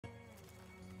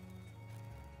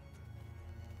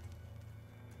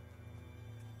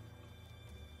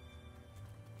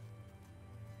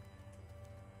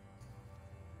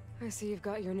I see you've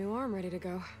got your new arm ready to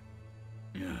go.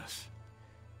 Yes.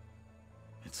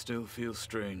 It still feels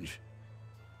strange.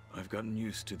 I've gotten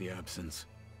used to the absence,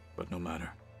 but no matter.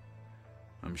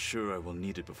 I'm sure I will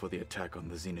need it before the attack on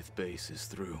the Zenith base is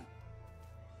through.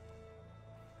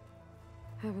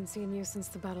 Haven't seen you since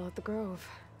the battle at the Grove.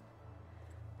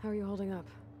 How are you holding up?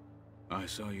 I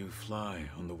saw you fly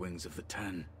on the wings of the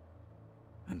Ten,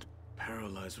 and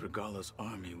paralyze Regala's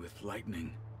army with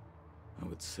lightning. I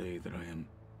would say that I am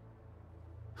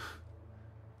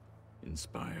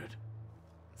inspired.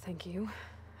 Thank you,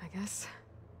 I guess.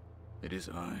 It is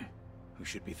I who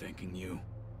should be thanking you.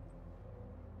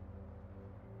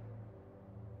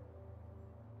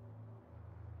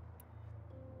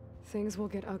 Things will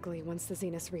get ugly once the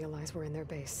Zeniths realize we're in their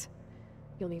base.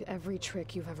 You'll need every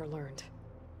trick you've ever learned.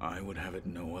 I would have it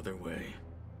no other way.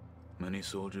 Many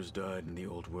soldiers died in the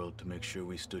old world to make sure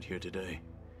we stood here today.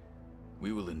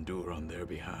 We will endure on their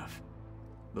behalf.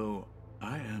 Though,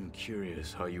 I am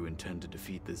curious how you intend to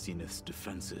defeat the Zenith's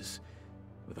defenses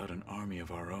without an army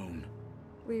of our own.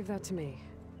 Leave that to me.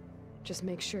 Just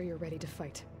make sure you're ready to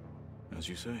fight. As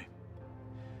you say.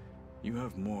 You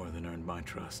have more than earned my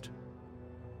trust.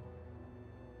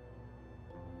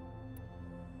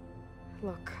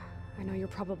 Look, I know you're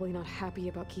probably not happy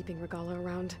about keeping Regala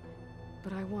around,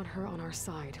 but I want her on our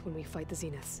side when we fight the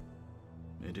Zeniths.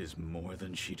 It is more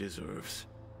than she deserves.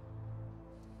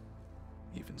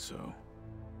 Even so,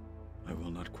 I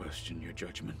will not question your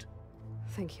judgment.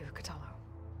 Thank you, Kotalo.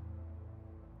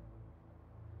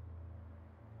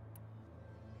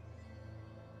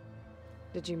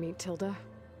 Did you meet Tilda?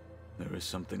 There is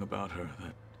something about her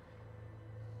that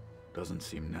doesn't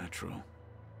seem natural.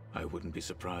 I wouldn't be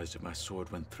surprised if my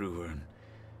sword went through her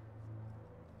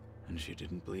and she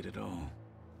didn't bleed at all.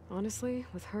 Honestly,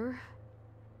 with her,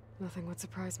 nothing would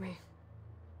surprise me.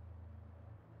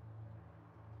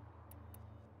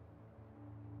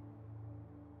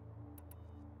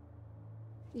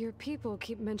 Your people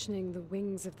keep mentioning the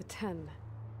wings of the Ten.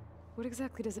 What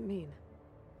exactly does it mean?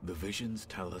 The visions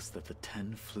tell us that the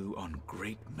Ten flew on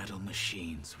great metal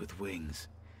machines with wings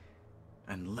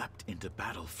and leapt into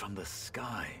battle from the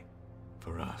sky.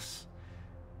 For us,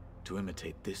 to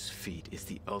imitate this feat is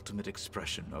the ultimate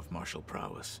expression of martial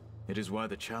prowess. It is why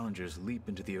the challengers leap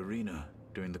into the arena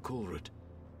during the Kulrut.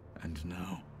 And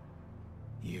now,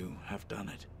 you have done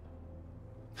it.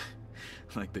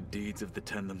 Like the deeds of the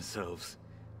Ten themselves,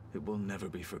 it will never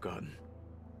be forgotten.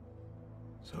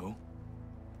 So,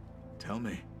 tell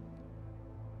me,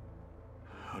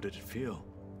 how did it feel?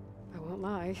 I won't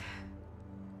lie.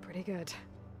 Pretty good.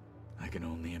 I can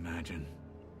only imagine.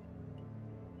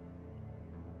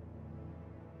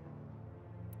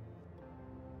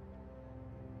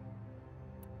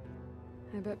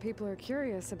 I bet people are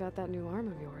curious about that new arm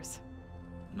of yours.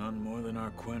 None more than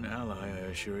our Quen ally, I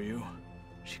assure you.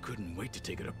 She couldn't wait to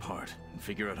take it apart and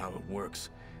figure out how it works.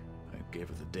 I gave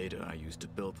her the data I used to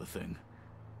build the thing,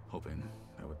 hoping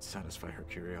that would satisfy her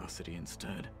curiosity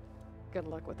instead. Good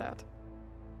luck with that.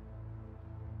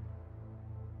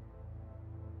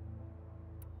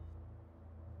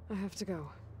 I have to go.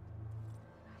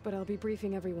 But I'll be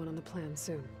briefing everyone on the plan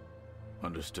soon.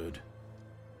 Understood.